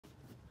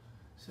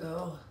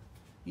So,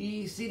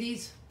 you see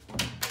these?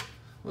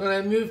 When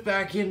I moved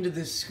back into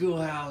the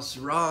schoolhouse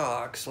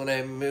rocks, when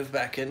I moved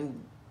back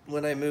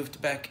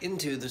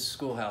into the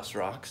schoolhouse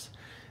rocks,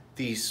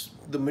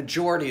 the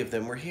majority of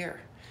them were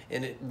here.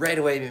 And it right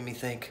away made me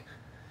think,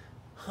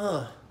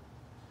 huh.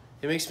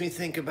 It makes me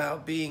think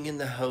about being in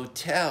the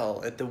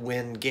hotel at the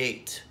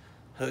Wingate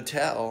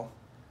Hotel.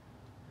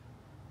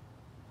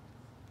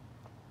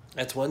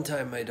 That's one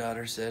time my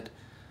daughter said,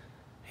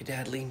 "Hey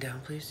Dad, lean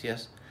down please."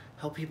 "Yes."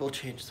 "Help people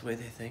change the way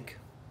they think.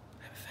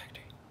 I have a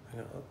factory." I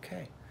go,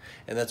 "Okay."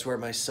 And that's where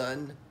my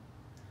son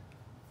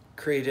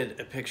created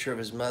a picture of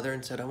his mother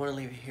and said, "I want to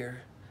leave you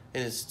here."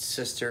 And his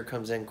sister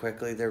comes in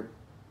quickly. They're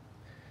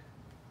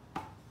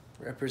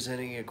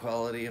representing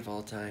equality of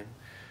all time.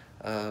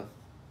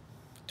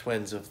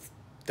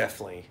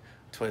 Definitely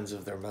twins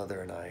of their mother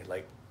and I,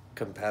 like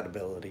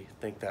compatibility,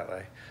 think that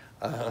way.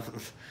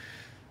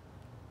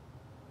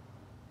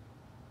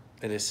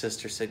 And his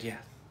sister said, yeah,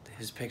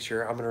 his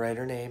picture, I'm gonna write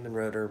her name, and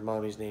wrote her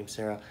mommy's name,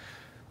 Sarah.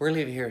 "We're gonna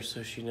leave you here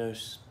so she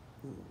knows,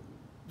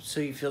 so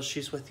you feel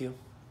she's with you."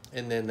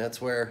 And then that's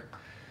where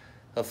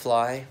a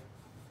fly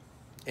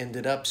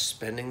ended up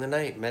spending the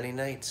night, many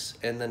nights.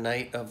 And the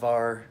night of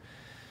our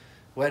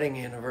wedding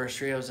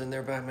anniversary, I was in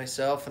there by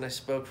myself and I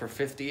spoke for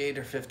 58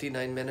 or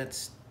 59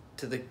 minutes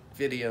to the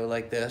video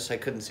like this. I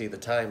couldn't see the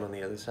time on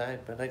the other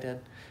side, but I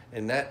did.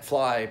 And that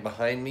fly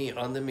behind me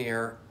on the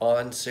mirror,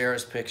 on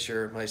Sarah's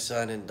picture, my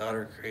son and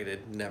daughter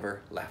created,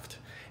 never left.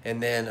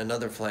 And then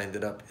another fly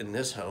ended up in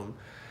this home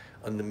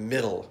on the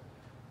middle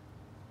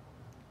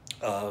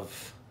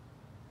of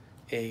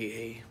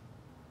a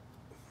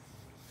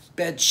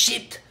bed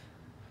sheet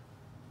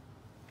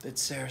that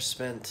Sarah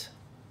spent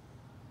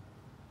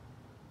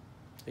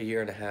a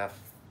year and a half,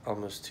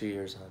 almost 2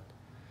 years on.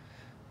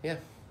 Yeah.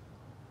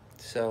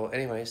 So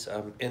anyways,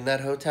 in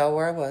that hotel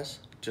where I was,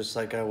 just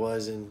like I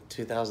was in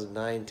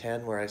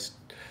 2009-10, where I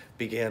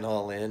began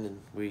all in, and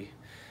we,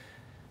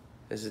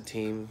 as a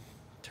team,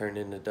 turned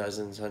into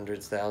dozens,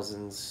 hundreds,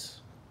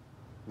 thousands,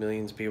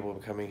 millions of people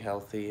becoming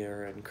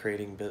healthier and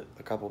creating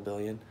a couple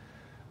billion.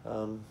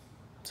 So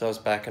I was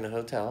back in a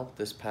hotel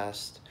this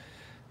past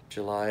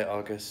July and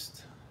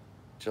August,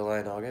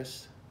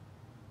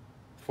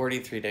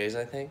 43 days,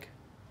 I think.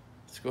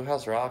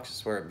 Schoolhouse Rocks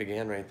is where it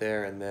began, right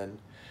there. And then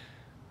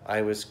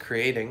I was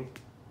taking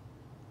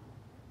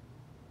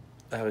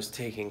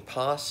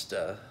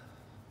pasta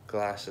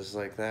glasses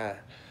like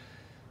that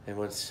and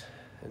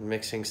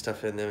mixing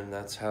stuff in them, and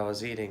that's how I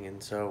was eating.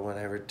 And so when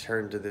I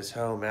returned to this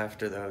home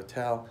after the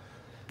hotel,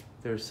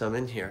 there's some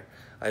in here.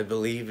 I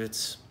believe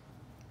it's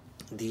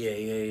the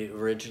AA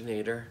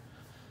originator.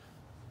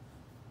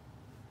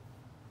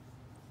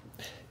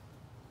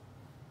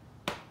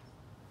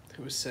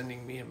 Who was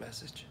sending me a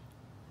message.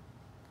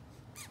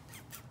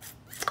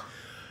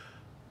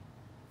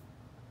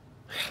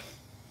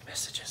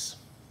 Messages.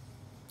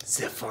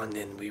 "Stefan,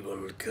 and we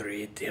will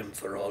create him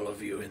for all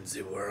of you in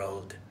the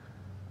world.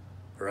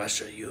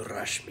 Russia, you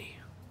rush me."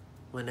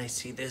 When I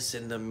see this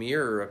in the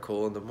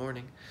miracle in the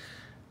morning,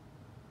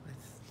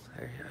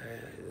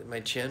 my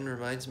chin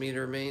reminds me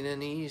to remain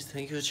at ease.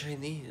 Thank you,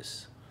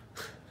 Chinese.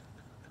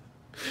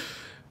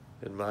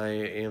 And my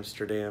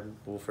Amsterdam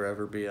will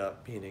forever be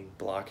up, meaning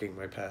blocking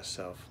my past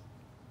self.